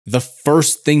The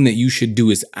first thing that you should do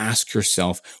is ask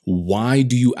yourself, why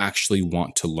do you actually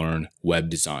want to learn web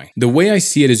design? The way I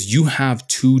see it is you have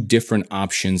two different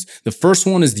options. The first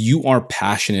one is you are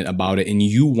passionate about it and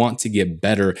you want to get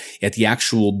better at the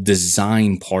actual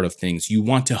design part of things. You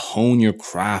want to hone your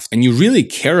craft and you really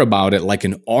care about it like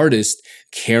an artist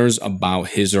cares about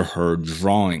his or her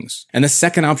drawings. And the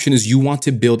second option is you want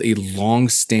to build a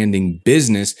long-standing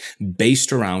business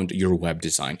based around your web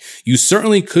design. You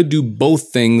certainly could do both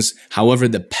things. However,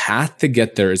 the path to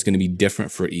get there is going to be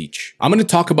different for each. I'm going to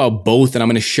talk about both and I'm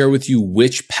going to share with you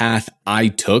which path I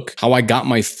took, how I got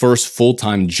my first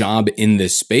full-time job in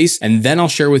this space, and then I'll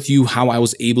share with you how I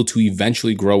was able to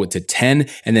eventually grow it to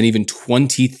 $10,000 and then even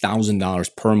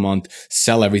 $20,000 per month,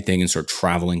 sell everything and start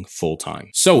traveling full-time.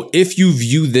 So if you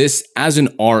view this as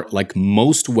an art like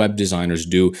most web designers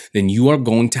do, then you are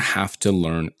going to have to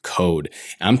learn code.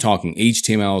 I'm talking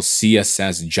HTML,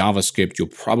 CSS, JavaScript. You'll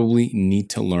probably need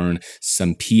to learn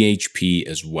some PHP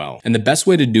as well. And the best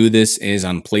way to do this is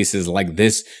on places like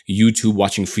this, YouTube,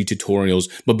 watching free tutorials.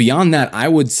 But beyond that, I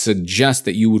would suggest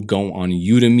that you would go on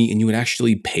Udemy and you would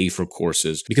actually pay for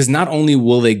courses, because not only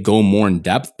will they go more in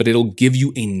depth, but it'll give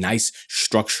you a nice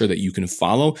structure that you can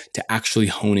follow to actually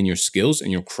hone in your skills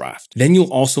and your craft. Then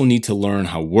you'll also need to learn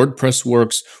how WordPress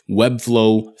works,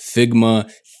 Webflow, Figma,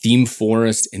 Theme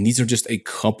Forest, and these are just a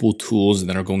couple tools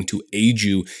that are going to aid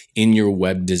you in your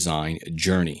web design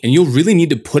journey. And you'll really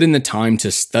need to put in the time to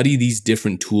study these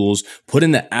different tools, put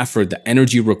in the effort, the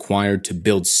energy required to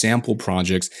build sample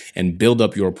projects and build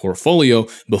up your portfolio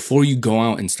before you go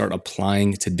out and start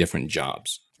applying to different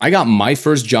jobs. I got my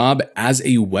first job as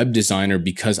a web designer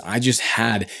because I just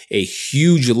had a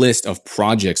huge list of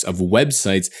projects, of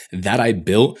websites that I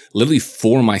built literally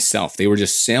for myself. They were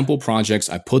just sample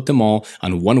projects. I put them all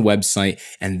on one website,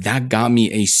 and that got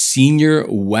me a senior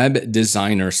web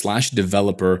designer /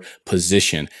 developer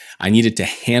position. I needed to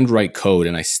handwrite code,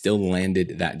 and I still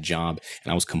landed that job,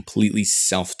 and I was completely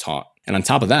self-taught. And on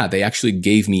top of that, they actually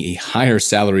gave me a higher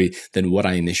salary than what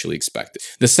I initially expected.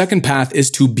 The second path is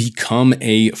to become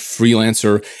a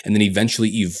freelancer and then eventually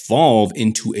evolve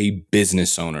into a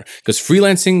business owner, because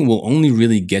freelancing will only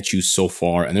really get you so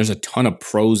far. And there's a ton of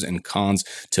pros and cons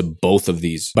to both of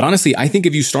these. But honestly, I think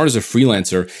if you start as a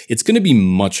freelancer, it's going to be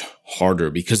much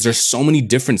harder because there's so many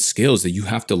different skills that you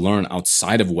have to learn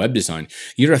outside of web design.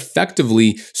 You're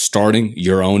effectively starting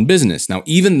your own business. Now,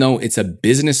 even though it's a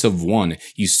business of one,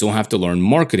 you still have to learn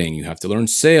marketing, you have to learn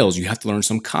sales, you have to learn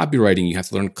some copywriting, you have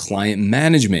to learn client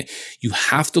management. You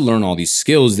have to learn all these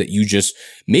skills that you just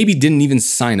maybe didn't even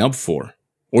sign up for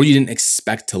or you didn't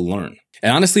expect to learn.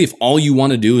 And honestly, if all you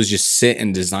want to do is just sit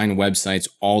and design websites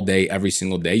all day, every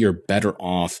single day, you're better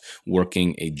off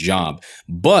working a job.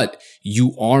 But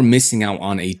you are missing out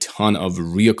on a ton of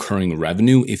reoccurring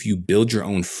revenue if you build your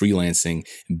own freelancing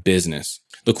business.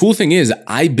 The cool thing is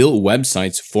I built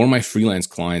websites for my freelance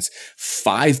clients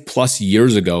 5+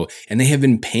 years ago, and they have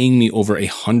been paying me over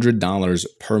 $100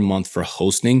 per month for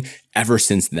hosting ever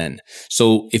since then.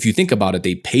 So if you think about it,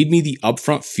 they paid me the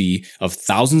upfront fee of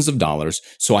thousands of dollars.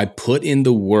 So I put in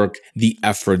the work, the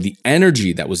effort, the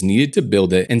energy that was needed to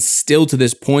build it. And still to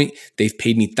this point, they've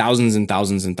paid me thousands and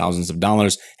thousands and thousands of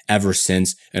dollars ever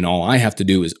since. And all I have to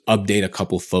do is update a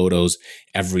couple photos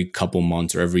every couple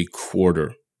months or every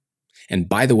quarter. And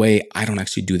by the way, I don't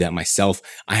actually do that myself.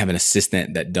 I have an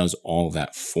assistant that does all of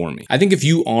that for me. I think if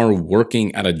you are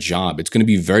working at a job, it's going to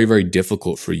be very, very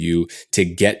difficult for you to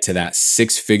get to that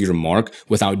 6-figure mark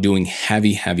without doing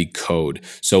heavy code.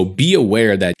 So be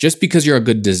aware that just because you're a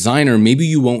good designer, maybe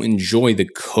you won't enjoy the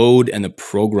code and the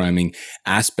programming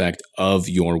aspect of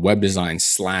your web design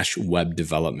 / web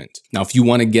development. Now, if you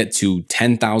want to get to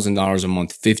 $10,000 a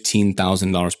month,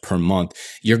 $15,000 per month,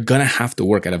 you're going to have to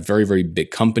work at a very, very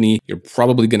big company. You're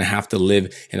probably going to have to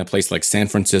live in a place like San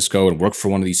Francisco and work for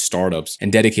one of these startups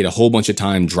and dedicate a whole bunch of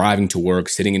time driving to work,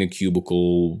 sitting in a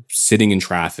cubicle, sitting in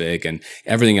traffic, and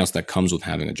everything else that comes with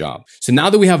having a job. So now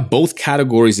that we have both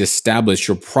categories established,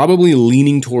 you're probably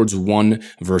leaning towards one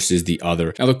versus the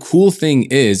other. Now, the cool thing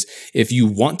is, if you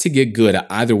want to get good at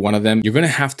either one of them, you're going to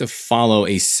have to follow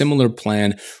a similar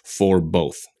plan for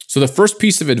both. So the first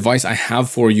piece of advice I have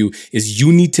for you is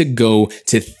you need to go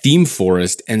to Theme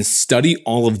Forest and study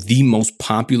all of the most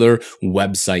popular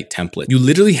website templates. You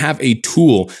literally have a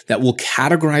tool that will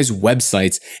categorize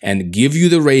websites and give you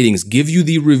the ratings, give you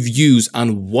the reviews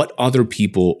on what other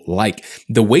people like.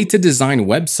 The way to design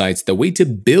websites, the way to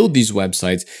build these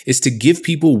websites is to give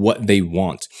people what they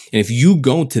want. And if you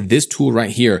go to this tool right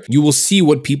here, you will see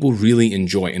what people really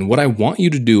enjoy. And what I want you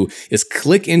to do is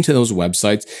click into those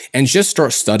websites and just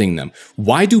start studying them.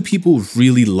 Why do people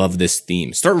really love this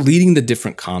theme? Start reading the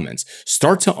different comments.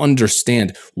 Start to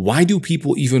understand, why do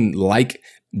people even like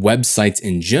websites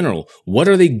in general? What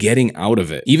are they getting out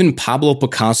of it? Even Pablo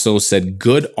Picasso said,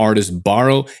 good artists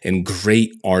borrow and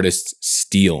great artists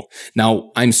steal.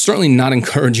 Now, I'm certainly not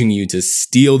encouraging you to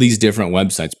steal these different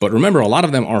websites, but remember, a lot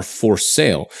of them are for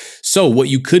sale. So what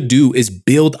you could do is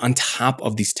build on top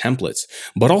of these templates.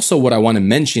 But also what I want to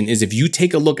mention is, if you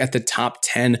take a look at the top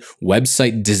 10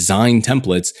 website design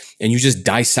templates and you just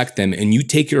dissect them and you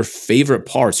take your favorite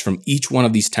parts from each one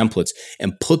of these templates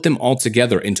and put them all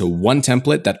together into one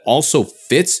template that also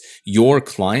fits your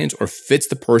client or fits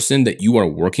the person that you are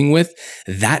working with,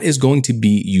 that is going to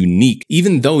be unique.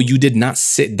 Even though you did not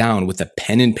sit down with a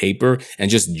pen and paper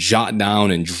and just jot down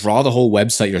and draw the whole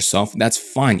website yourself, that's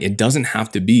fine. It doesn't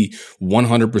have to be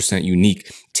 100%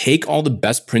 unique. Take all the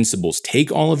best principles,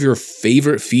 take all of your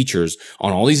favorite features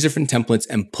on all these different templates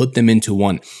and put them into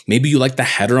one. Maybe you like the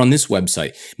header on this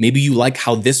website. Maybe you like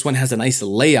how this one has a nice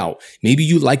layout. Maybe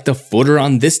you like the footer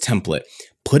on this template.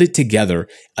 Put it together,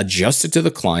 adjust it to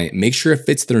the client, make sure it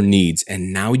fits their needs,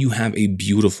 and now you have a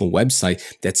beautiful website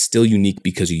that's still unique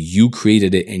because you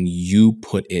created it and you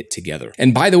put it together.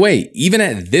 And by the way, even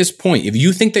at this point, if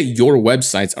you think that your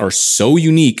websites are so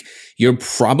unique, you're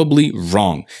probably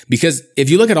wrong. Because if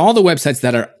you look at all the websites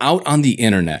that are out on the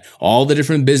internet, all the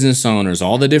different business owners,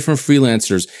 all the different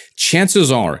freelancers,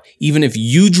 chances are, even if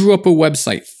you drew up a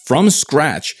website from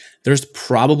scratch, there's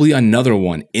probably another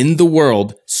one in the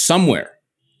world somewhere.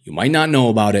 You might not know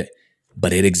about it,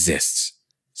 but it exists.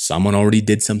 Someone already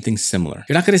did something similar.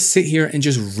 You're not going to sit here and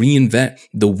just reinvent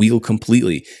the wheel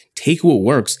completely. Take what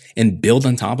works and build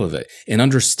on top of it, and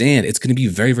understand it's going to be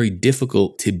very, very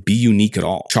difficult to be unique at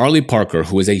all. Charlie Parker,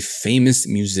 who is a famous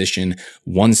musician,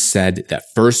 once said that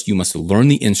first you must learn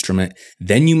the instrument,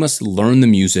 then you must learn the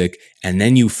music, and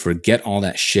then you forget all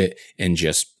that shit and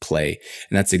just play.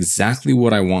 And that's exactly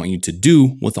what I want you to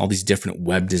do with all these different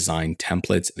web design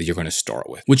templates that you're going to start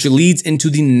with. Which leads into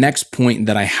the next point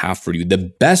that I have for you.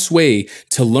 The best way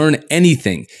to learn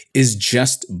anything is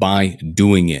just by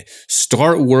doing it.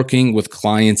 Start working with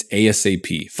clients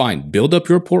ASAP. Fine, build up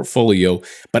your portfolio,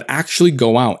 but actually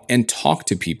go out and talk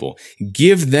to people.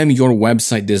 Give them your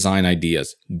website design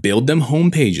ideas. Build them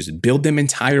homepages, build them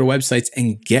entire websites,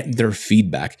 and get their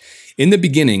feedback. In the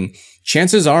beginning,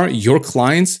 chances are your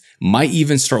clients might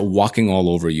even start walking all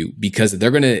over you because they're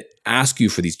going to ask you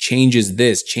for these changes,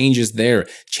 this, changes there,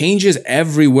 changes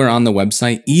everywhere on the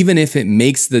website, even if it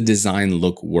makes the design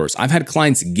look worse. I've had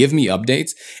clients give me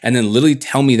updates and then literally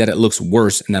tell me that it looks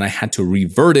worse, and then I had to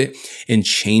revert it and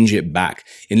change it back.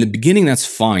 In the beginning, that's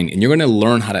fine, and you're going to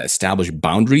learn how to establish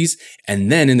boundaries,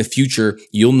 and then in the future,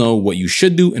 you'll know what you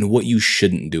should do and what you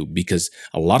shouldn't do, because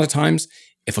a lot of times,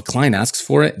 if a client asks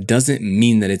for it, doesn't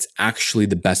mean that it's actually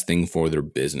the best thing for their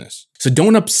business. So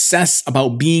don't obsess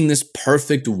about being this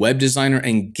perfect web designer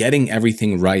and getting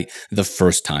everything right the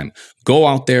first time. Go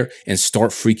out there and start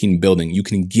freaking building. You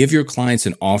can give your clients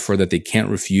an offer that they can't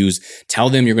refuse. Tell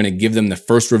them you're going to give them the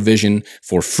first revision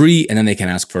for free, and then they can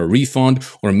ask for a refund.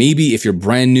 Or maybe if you're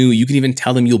brand new, you can even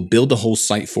tell them you'll build the whole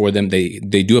site for them. They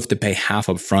do have to pay half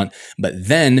up front, but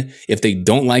then if they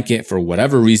don't like it for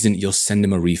whatever reason, you'll send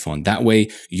them a refund. That way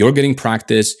you're getting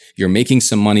practice, you're making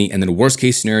some money, and then worst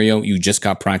case scenario, you just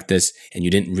got practice and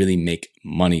you didn't really make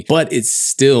money, but it's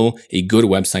still a good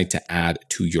website to add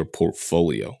to your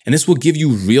portfolio. And this will give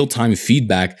you real-time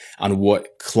feedback on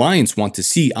what clients want to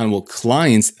see, on what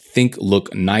clients think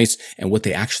look nice, and what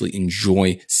they actually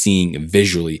enjoy seeing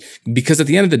visually. Because at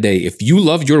the end of the day, if you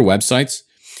love your websites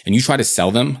and you try to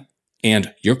sell them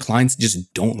and your clients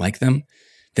just don't like them,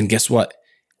 then guess what?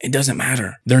 It doesn't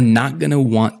matter. They're not going to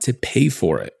want to pay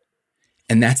for it.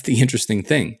 And that's the interesting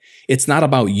thing. It's not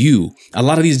about you. A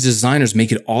lot of these designers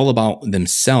make it all about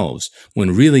themselves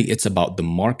when really it's about the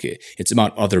market. It's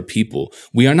about other people.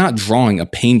 We are not drawing a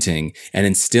painting and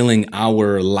instilling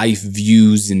our life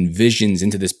views and visions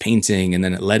into this painting and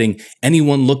then letting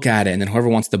anyone look at it, and then whoever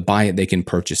wants to buy it, they can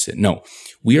purchase it. No,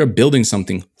 we are building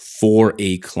something for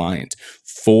a client,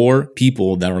 for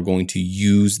people that are going to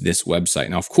use this website.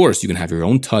 Now, of course, you can have your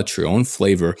own touch, your own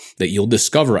flavor that you'll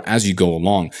discover as you go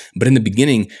along. But in the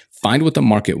beginning, find what the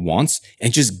market wants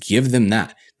and just give them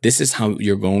that. This is how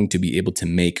you're going to be able to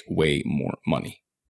make way more money.